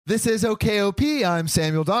This is OKOP. I'm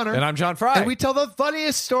Samuel Donner. And I'm John Fry. And we tell the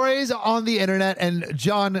funniest stories on the internet. And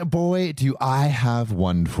John, boy, do I have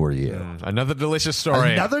one for you. Another delicious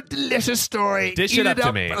story. Another delicious story. Dish Eat it up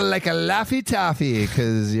to me. like a Laffy Taffy,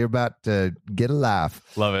 because you're about to get a laugh.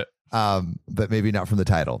 Love it. But maybe not from the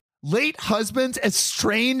title. Late husband's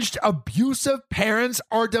estranged abusive parents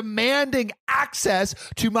are demanding access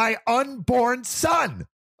to my unborn son.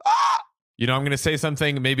 Ah! You know, I'm going to say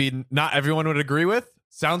something maybe not everyone would agree with.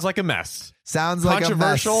 Sounds like a mess. Sounds like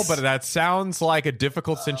controversial, a mess. but that sounds like a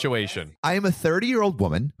difficult situation. I am a 30-year-old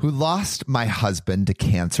woman who lost my husband to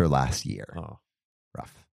cancer last year. Oh.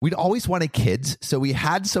 Rough. We'd always wanted kids, so we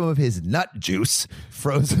had some of his nut juice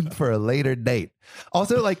frozen for a later date.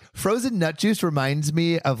 Also, like, frozen nut juice reminds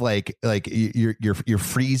me of like you're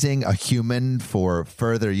freezing a human for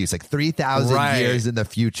further use. Like 3,000 years in the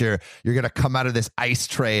future, you're gonna come out of this ice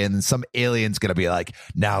tray, and some alien's gonna be like,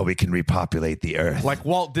 "Now we can repopulate the Earth." Like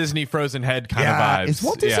Walt Disney Frozen Head kind of vibes. Is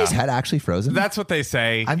Walt Disney's head actually frozen? That's what they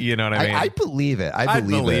say. You know what I mean? I believe it. I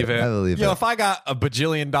believe it. You know, if I got $1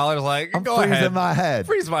 bajillion, like, I'm go ahead, freezing my head.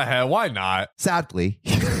 Freeze my head. Why not? Sadly.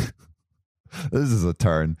 This is a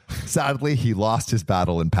turn. Sadly, he lost his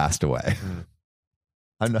battle and passed away.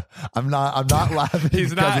 I'm not laughing.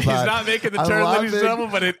 He's not making the turn, ladies and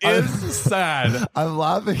gentlemen, but it is sad. I'm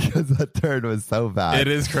laughing because that turn was so bad. It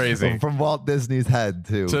is crazy. From Walt Disney's head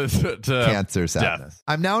to cancer sadness. Death.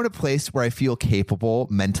 I'm now in a place where I feel capable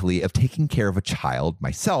mentally of taking care of a child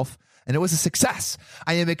myself, and it was a success.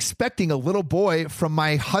 I am expecting a little boy from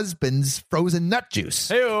my husband's frozen nut juice.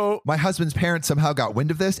 Hey-o. My husband's parents somehow got wind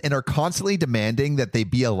of this and are constantly demanding that they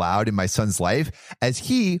be allowed in my son's life, as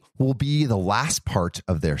he will be the last part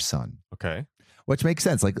of their son. Okay. Which makes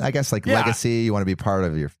sense. Like, I guess, like, legacy, you want to be part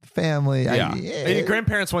of your family. Yeah. Your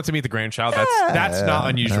grandparents want to meet the grandchild. That's not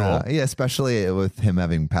unusual. Yeah, especially with him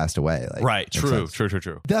having passed away. Like, right. True.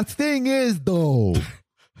 The thing is, though,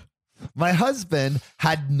 my husband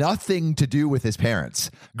had nothing to do with his parents.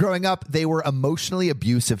 Growing up, they were emotionally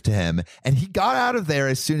abusive to him, and he got out of there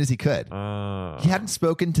as soon as he could. He hadn't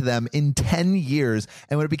spoken to them in 10 years,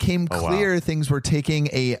 and when it became clear things were taking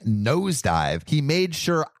a nosedive, he made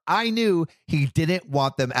sure I knew he didn't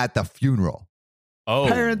want them at the funeral.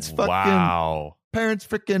 Parents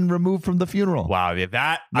freaking removed from the funeral. Wow, yeah,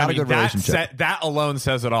 that alone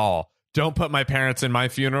says it all. Don't put my parents in my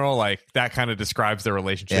funeral. Like, that kind of describes their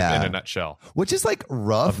relationship in a nutshell. Which is like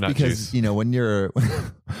rough because you know, when you're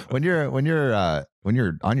when you're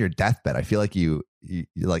on your deathbed, I feel like you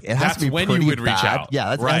like, it has to be when pretty you would bad. reach out.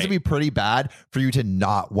 Yeah, it has to be pretty bad for you to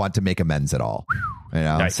not want to make amends at all. You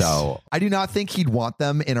know, Yikes. So I do not think he'd want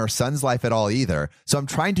them in our son's life at all either. So I'm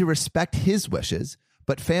trying to respect his wishes,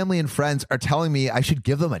 but family and friends are telling me I should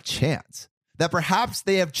give them a chance. That perhaps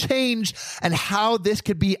they have changed and how this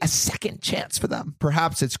could be a second chance for them.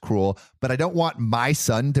 Perhaps it's cruel, but I don't want my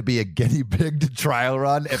son to be a guinea pig to trial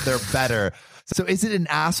run if they're better. So is it an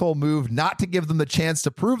asshole move not to give them the chance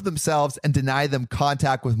to prove themselves and deny them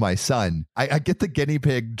contact with my son? I get the guinea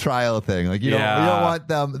pig trial thing. Like, you don't want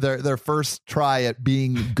them their first try at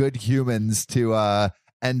being good humans to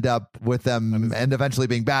end up with them and eventually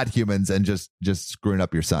being bad humans and just screwing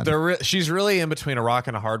up your son. She's really in between a rock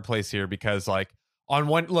and a hard place here because, like, on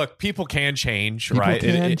one look, people can change, right?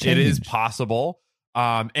 It is possible.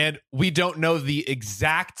 And we don't know the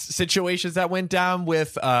exact situations that went down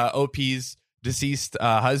with OP's deceased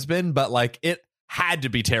husband, but like, it had to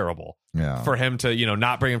be terrible for him to, you know,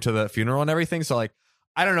 not bring him to the funeral and everything. So, like,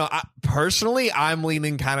 I don't know. Personally, I'm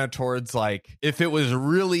leaning kind of towards, like, if it was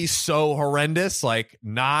really so horrendous, like,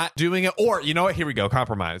 not doing it. Or, you know what? Here we go.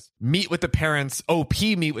 Compromise. Meet with the parents.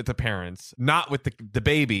 meet with the parents, not with the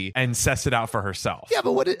baby, and suss it out for herself. Yeah,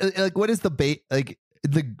 but what is the like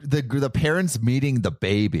the parents meeting the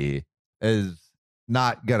baby is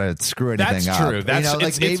not gonna screw anything up. That's true. That's, you know,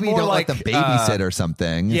 like, maybe don't let them babysit or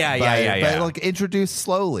something. But like, introduce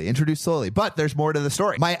slowly. But there's more to the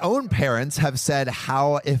story. My own parents have said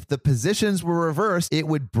how if the positions were reversed, it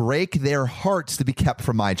would break their hearts to be kept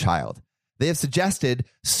from my child. They have suggested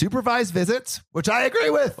supervised visits, which I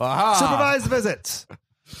agree with. Supervised visits.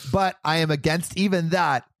 But I am against even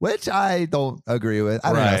that, which I don't agree with.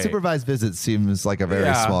 I don't know. Supervised visits seems like a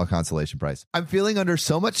very small consolation prize. I'm feeling under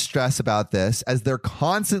so much stress about this as they're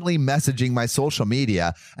constantly messaging my social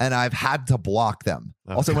media and I've had to block them.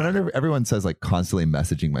 Okay. Also, whenever everyone says like constantly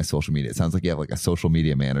messaging my social media, it sounds like you have like a social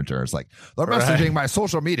media manager. It's like, they're messaging my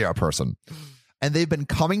social media person. And they've been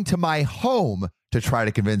coming to my home to try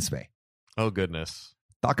to convince me. Oh, goodness.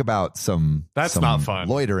 Talk about some not fun.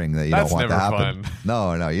 Loitering that you don't want to happen.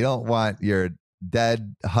 No, you don't want your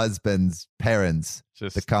dead husband's parents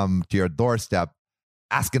to come to your doorstep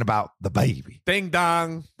asking about the baby. Ding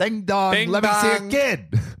dong. Ding dong. Ding Let dong. me see a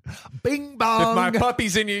kid. Bing bong. If my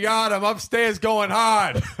puppy's in your yard, I'm upstairs going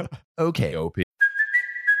hard. Okay, OP.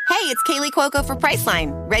 Hey, it's Kaylee Cuoco for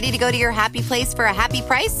Priceline. Ready to go to your happy place for a happy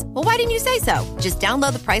price? Well, why didn't you say so? Just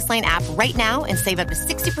download the Priceline app right now and save up to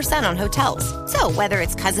 60% on hotels. So whether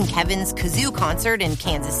it's Cousin Kevin's Kazoo Concert in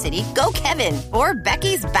Kansas City, go Kevin, or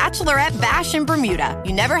Becky's Bachelorette Bash in Bermuda,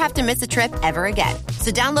 you never have to miss a trip ever again.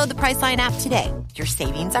 So download the Priceline app today. Your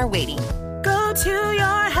savings are waiting. Go to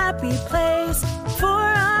your happy place for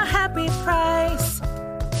a happy price.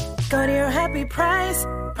 Go to your happy price,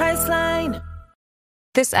 Priceline.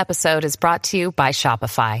 This episode is brought to you by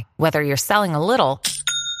Shopify. Whether you're selling a little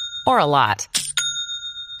or a lot,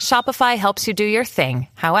 Shopify helps you do your thing,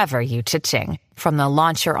 however you cha-ching. From the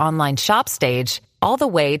launch your online shop stage, all the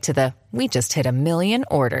way to the we just hit 1 million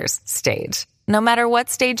orders stage. No matter what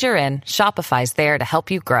stage you're in, Shopify's there to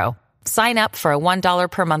help you grow. Sign up for a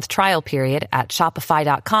 $1 per month trial period at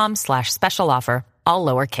shopify.com/special offer, all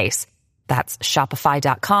lowercase. That's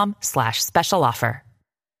shopify.com/special offer.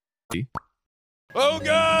 Oh,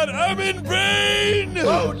 God, I'm in pain!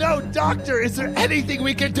 Oh, no, doctor. Is there anything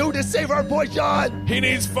we can do to save our boy John? He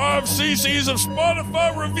needs 5 cc's of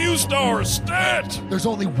Spotify review stars, stat! There's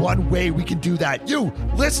only one way we can do that. You,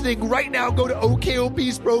 listening right now, go to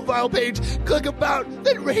OKOP's profile page, click About,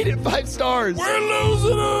 then rate it 5 stars. We're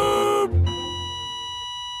losing him!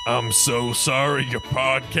 I'm so sorry your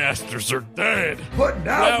podcasters are dead. But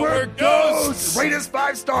now we're ghosts! Rate us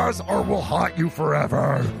 5 stars or we'll haunt you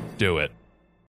forever. Do it.